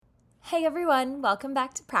Hey everyone, welcome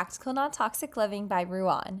back to Practical Non-Toxic Living by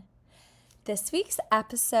Ruan. This week's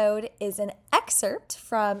episode is an excerpt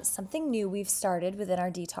from something new we've started within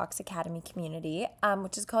our Detox Academy community,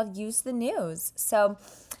 which is called Use the News. So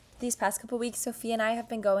these past couple weeks, Sophia and I have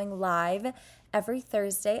been going live every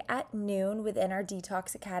Thursday at noon within our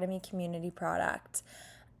Detox Academy community product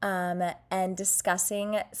and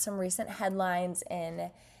discussing some recent headlines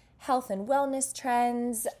in health and wellness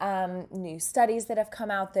trends, new studies that have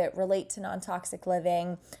come out that relate to non-toxic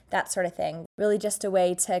living, that sort of thing. Really just a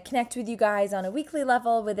way to connect with you guys on a weekly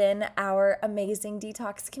level within our amazing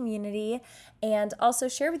detox community, and also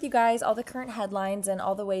share with you guys all the current headlines and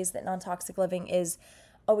all the ways that non-toxic living is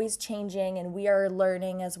always changing, and we are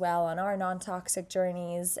learning as well on our non-toxic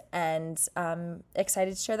journeys, and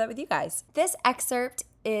excited to share that with you guys. This excerpt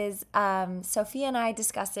is Sophia and I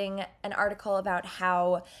discussing an article about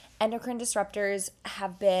how endocrine disruptors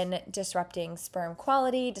have been disrupting sperm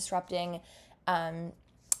quality, disrupting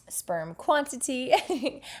sperm quantity,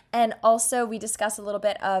 and also we discuss a little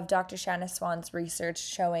bit of Dr. Shanna Swan's research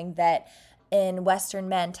showing that in Western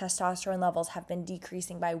men, testosterone levels have been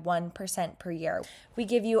decreasing by 1% per year. We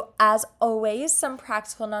give you, as always, some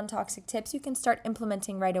practical non-toxic tips you can start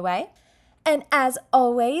implementing right away. And as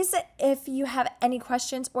always, if you have any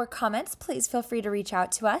questions or comments, please feel free to reach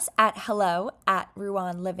out to us at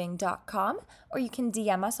hello@ruanliving.com, or you can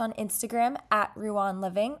DM us on Instagram at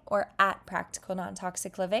ruanliving or at practical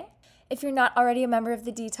non-toxic living. If you're not already a member of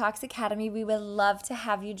the Detox Academy, we would love to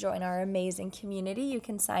have you join our amazing community. You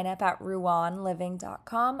can sign up at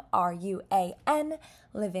ruanliving.com, RUAN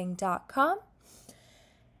living.com.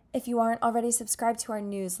 If you aren't already subscribed to our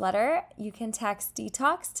newsletter, you can text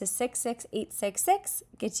DETOX to 66866,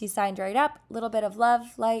 get you signed right up. A little bit of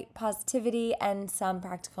love, light, positivity, and some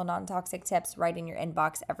practical non-toxic tips right in your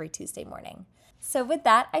inbox every Tuesday morning. So with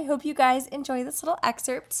that, I hope you guys enjoy this little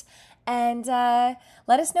excerpt, and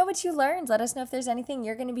let us know what you learned. Let us know if there's anything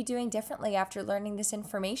you're going to be doing differently after learning this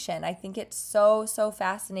information. I think it's so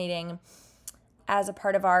fascinating as a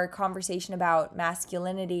part of our conversation about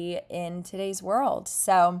masculinity in today's world.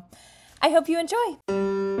 So I hope you enjoy.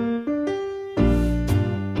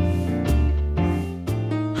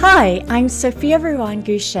 Hi, I'm Sophia Ruan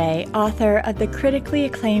Goucher, author of the critically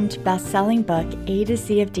acclaimed best-selling book A to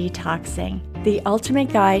Z of Detoxing, the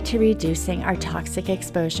ultimate guide to reducing our toxic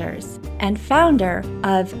exposures, and founder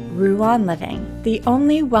of Ruan Living, the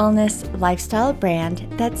only wellness lifestyle brand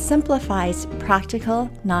that simplifies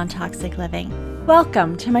practical, non-toxic living.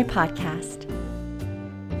 Welcome to my podcast.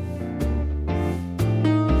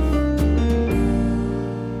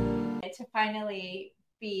 To finally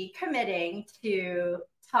be committing to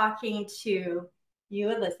talking to you,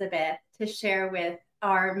 Elizabeth, to share with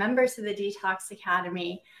our members of the Detox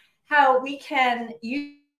Academy how we can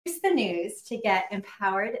use the news to get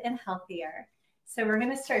empowered and healthier. So we're going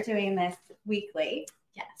to start doing this weekly.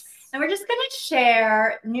 Yes. And we're just going to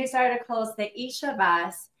share news articles that each of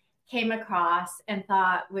us came across and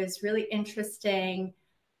thought was really interesting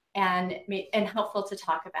and helpful to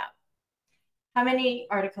talk about. How many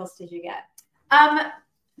articles did you get? I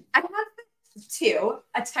have two,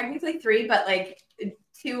 technically three, but like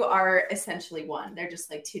two are essentially one. They're just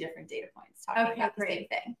like two different data points talking about the same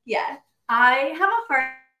thing. Yeah. I have a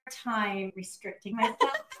hard time restricting myself.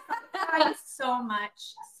 It's so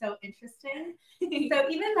much, so interesting. So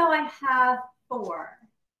even though I have four,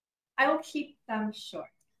 I will keep them short.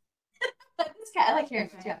 I like hearing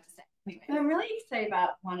what you have to say. Anyway. I'm really excited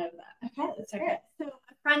about one of them. Okay, that's okay. So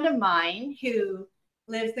a friend of mine who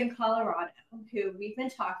lives in Colorado, who we've been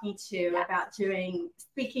talking to about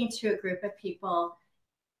speaking to a group of people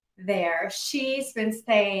there, she's been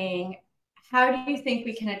saying, how do you think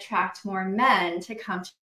we can attract more men to come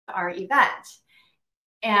to our event?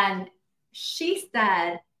 And she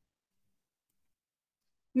said,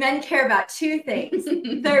 men care about two things,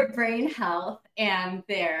 their brain health and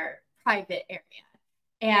their private area.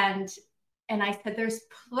 And I said, there's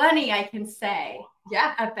plenty I can say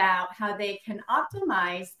about how they can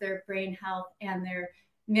optimize their brain health and their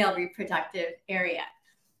male reproductive area.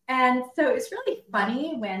 And so it's really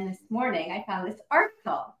funny when this morning I found this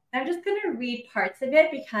article. I'm just going to read parts of it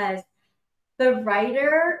because the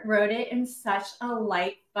writer wrote it in such a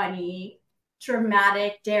light, funny,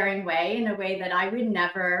 dramatic, daring way, in a way that I would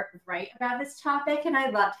never write about this topic. And I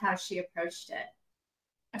loved how she approached it.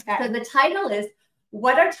 Okay. So the title is,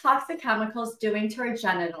 What Are Toxic Chemicals Doing to Our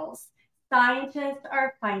Genitals? Scientists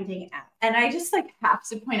are finding out. And I just have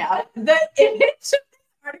to point out the image of this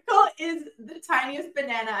article is the tiniest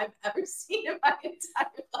banana I've ever seen in my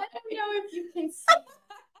entire life. I don't know if you can see.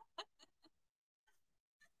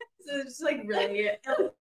 So it's just really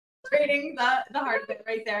illustrating the heart of it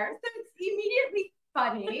right there. So it immediately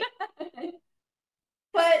funny,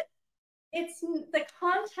 but the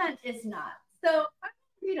content is not. So I'm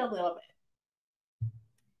going to read a little bit.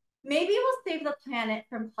 Maybe we'll save the planet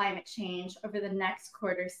from climate change over the next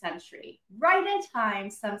quarter century. Right in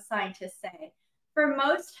time, some scientists say, for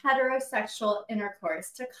most heterosexual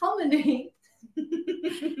intercourse to culminate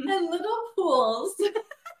in little pools of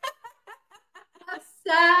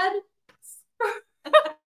sad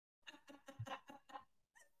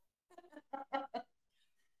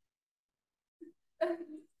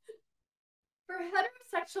for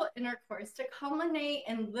heterosexual intercourse to culminate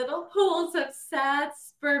in little pools of sad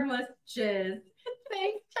spermless jizz,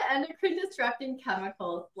 thanks to endocrine disrupting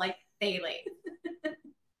chemicals like phthalates.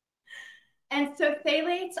 And so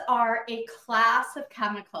phthalates are a class of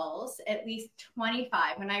chemicals, at least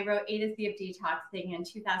 25. When I wrote A to Z of Detoxing in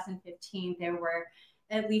 2015, there were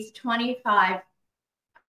at least 25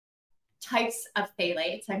 types of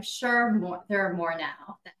phthalates. I'm sure there are more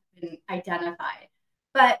now that have been identified.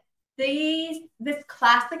 But this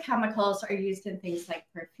class of chemicals are used in things like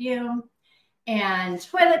perfume and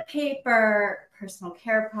toilet paper, personal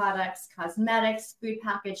care products, cosmetics, food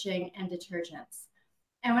packaging, and detergents.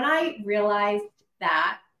 And when I realized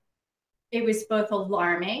that, it was both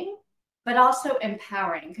alarming, but also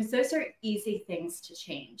empowering, because those are easy things to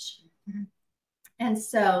change. Mm-hmm. And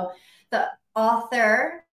so the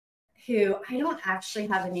author, who I don't actually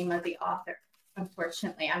have the name of the author,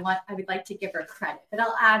 unfortunately, I would like to give her credit, but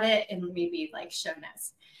I'll add it in maybe like show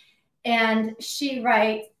notes. And she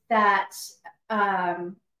writes that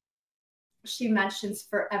she mentions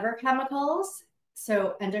forever chemicals.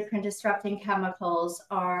 So endocrine disrupting chemicals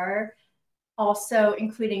are also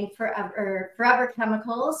including forever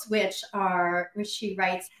chemicals, which she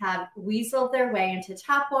writes have weaseled their way into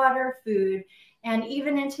tap water, food, and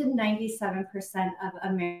even into 97% of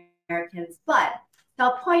Americans' blood. So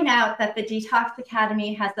I'll point out that the Detox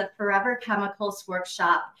Academy has a Forever Chemicals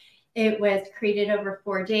workshop. It was created over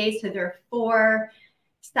 4 days, so there are 4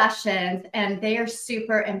 sessions, and they are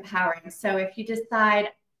super empowering. So if you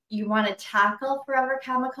decide you want to tackle forever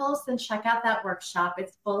chemicals, then check out that workshop.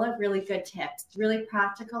 It's full of really good tips, really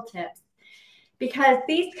practical tips. Because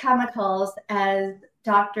these chemicals, as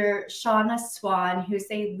Dr. Shauna Swan, who's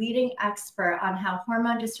a leading expert on how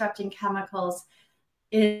hormone-disrupting chemicals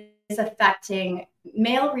is affecting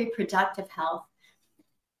male reproductive health,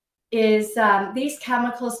 these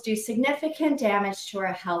chemicals do significant damage to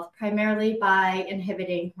our health, primarily by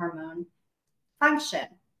inhibiting hormone function.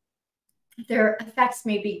 Their effects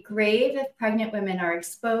may be grave if pregnant women are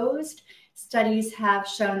exposed. Studies have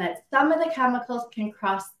shown that some of the chemicals can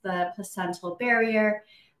cross the placental barrier,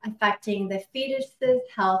 affecting the fetus's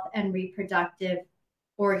health and reproductive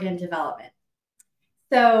organ development.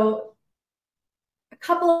 So a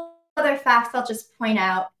couple other facts I'll just point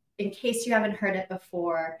out in case you haven't heard it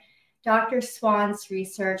before. Dr. Swan's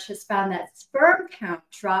research has found that sperm count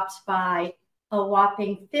dropped by a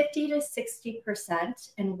whopping 50 to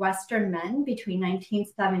 60% in Western men between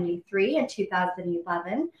 1973 and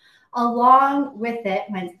 2011. Along with it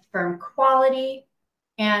went sperm quality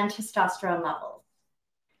and testosterone levels.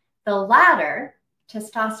 The latter,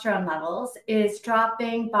 testosterone levels, is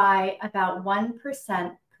dropping by about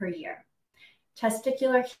 1% per year.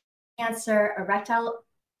 Testicular cancer, erectile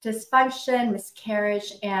dysfunction,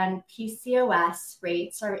 miscarriage, and PCOS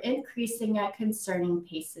rates are increasing at concerning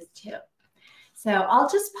paces too. So I'll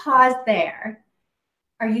just pause there.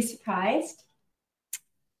 Are you surprised?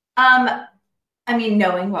 I mean,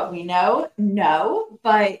 knowing what we know, no,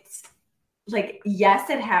 but like, yes,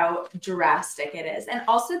 at how drastic it is. And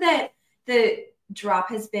also that the drop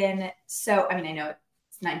has been so, I mean, I know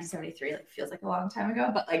it's 1973, like feels like a long time ago,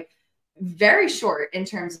 but like very short in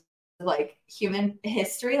terms of like human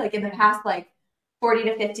history. Like in the past, like 40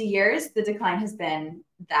 to 50 years, the decline has been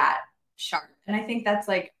that sharp. And I think that's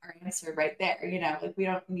like our answer right there. You know, like we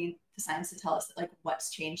don't need the science to tell us that, like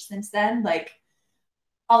what's changed since then. Like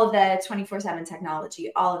all of the 24/7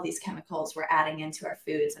 technology, all of these chemicals we're adding into our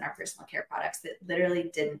foods and our personal care products that literally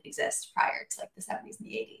didn't exist prior to like the 70s and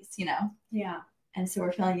the 80s, you know? Yeah. And so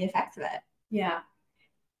we're feeling the effects of it. Yeah.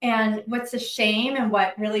 And what's a shame and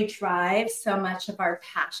what really drives so much of our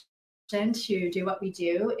passion to do what we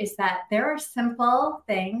do is that there are simple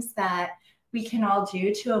things that we can all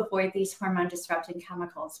do to avoid these hormone disrupting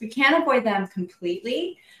chemicals. We can't avoid them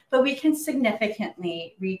completely, but we can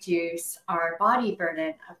significantly reduce our body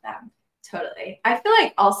burden of them. Totally. I feel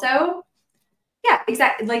like also, yeah,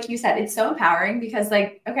 exactly. Like you said, it's so empowering because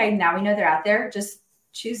like, okay, now we know they're out there, just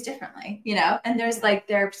choose differently, you know? And there's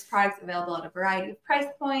products available at a variety of price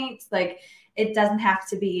points. Like it doesn't have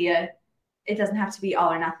to be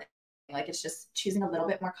all or nothing. Like it's just choosing a little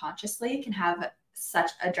bit more consciously can have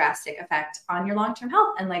such a drastic effect on your long-term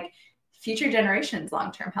health and like future generations'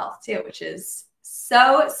 long-term health too, which is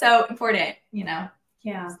so important, Yeah.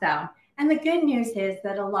 So, and the good news is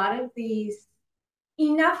that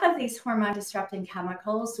enough of these hormone disrupting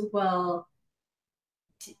chemicals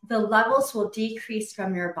the levels will decrease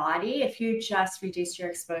from your body if you just reduce your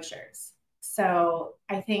exposures. So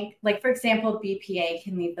I think, like, for example, BPA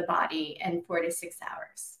can leave the body in 4 to 6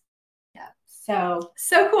 hours. Yeah. So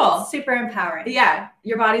cool. Super empowering. Yeah.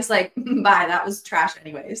 Your body's like, bye, that was trash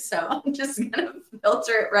anyways. So I'm just going to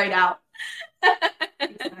filter it right out.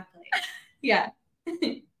 Exactly. Yeah.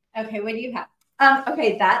 Okay. What do you have?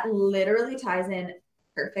 Okay. That literally ties in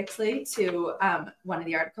perfectly to one of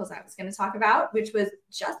the articles I was going to talk about, which was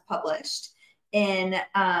just published in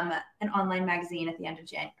an online magazine at the end of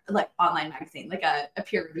January, like online magazine, like a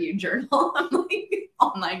peer-reviewed journal. I'm like,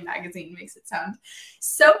 online magazine makes it sound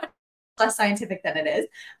so much less scientific than it is.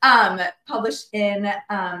 Published in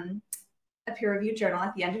a peer-reviewed journal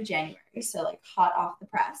at the end of January, so like hot off the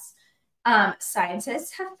press.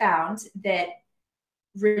 Scientists have found that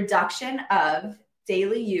reduction of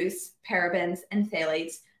daily use parabens and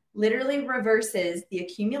phthalates literally reverses the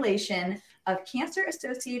accumulation of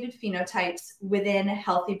cancer-associated phenotypes within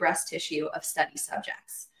healthy breast tissue of study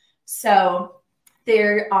subjects. So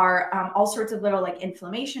there are all sorts of little like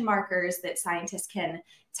inflammation markers that scientists can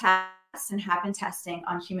test and have been testing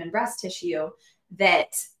on human breast tissue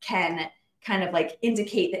that can kind of like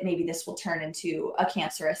indicate that maybe this will turn into a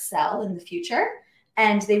cancerous cell in the future.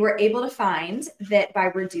 And they were able to find that by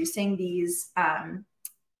reducing these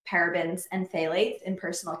parabens and phthalates in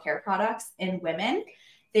personal care products in women,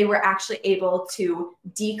 they were actually able to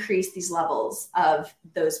decrease these levels of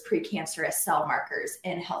those precancerous cell markers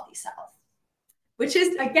in healthy cells. Which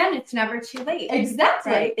is, again, it's never too late.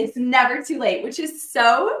 Exactly. Right? It's never too late, which is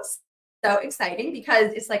so exciting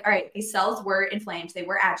because it's like, all right, these cells were inflamed, they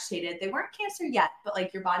were agitated, they weren't cancer yet, but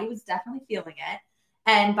like your body was definitely feeling it.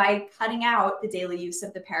 And by cutting out the daily use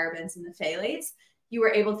of the parabens and the phthalates, you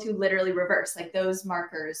were able to literally reverse, like those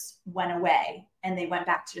markers went away and they went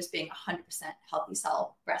back to just being 100% healthy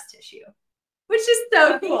cell breast tissue, which is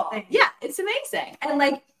so cool. Yeah, it's amazing. And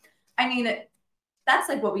like, I mean, that's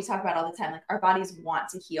like what we talk about all the time. Like our bodies want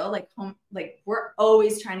to heal, like we're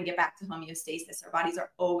always trying to get back to homeostasis. Our bodies are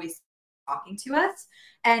always talking to us.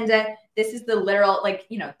 And this is the literal, like,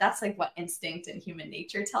 that's like what instinct and human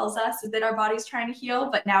nature tells us, is that our body's trying to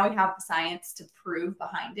heal. But now we have the science to prove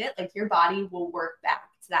behind it. Like your body will work back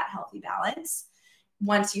to that healthy balance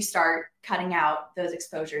once you start cutting out those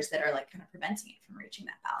exposures that are like kind of preventing it from reaching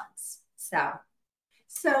that balance.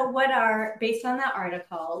 So what are, based on that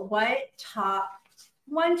article, what top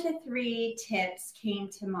 1 to 3 tips came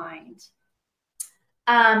to mind?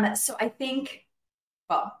 So I think,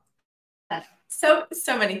 well, so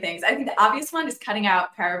many things. I think the obvious one is cutting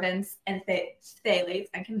out parabens and phthalates.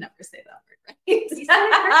 I can never say that word right.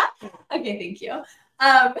 Okay, thank you.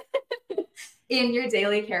 In your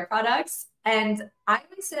daily care products. And I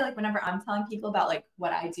would say, like, whenever I'm telling people about like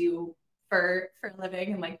what I do for a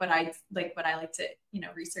living and like what I like to,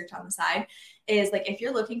 research on the side, is like, if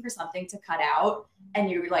you're looking for something to cut out and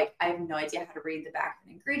you're like, I have no idea how to read the back of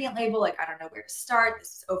an ingredient label, like I don't know where to start, this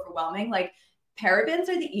is overwhelming. Like parabens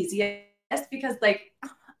are the easiest because, like,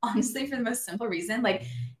 honestly, for the most simple reason, like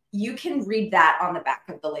you can read that on the back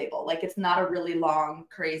of the label. Like it's not a really long,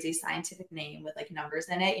 crazy scientific name with like numbers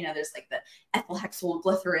in it. There's like the ethylhexyl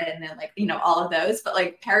glycerin and like, all of those, but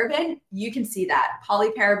like paraben, you can see that.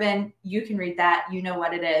 Polyparaben, you can read that,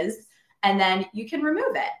 what it is, and then you can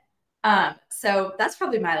remove it. So that's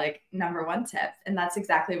probably my like number one tip. And that's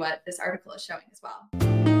exactly what this article is showing as well.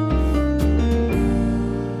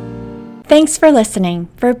 Thanks for listening.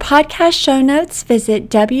 For podcast show notes, visit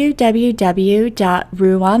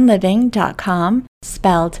www.ruanliving.com,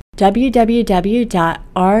 spelled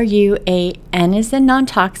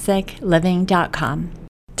www.ruanliving.com.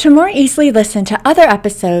 To more easily listen to other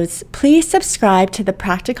episodes, please subscribe to the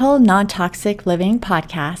Practical Non-Toxic Living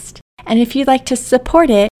podcast. And if you'd like to support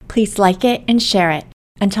it, please like it and share it.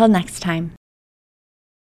 Until next time.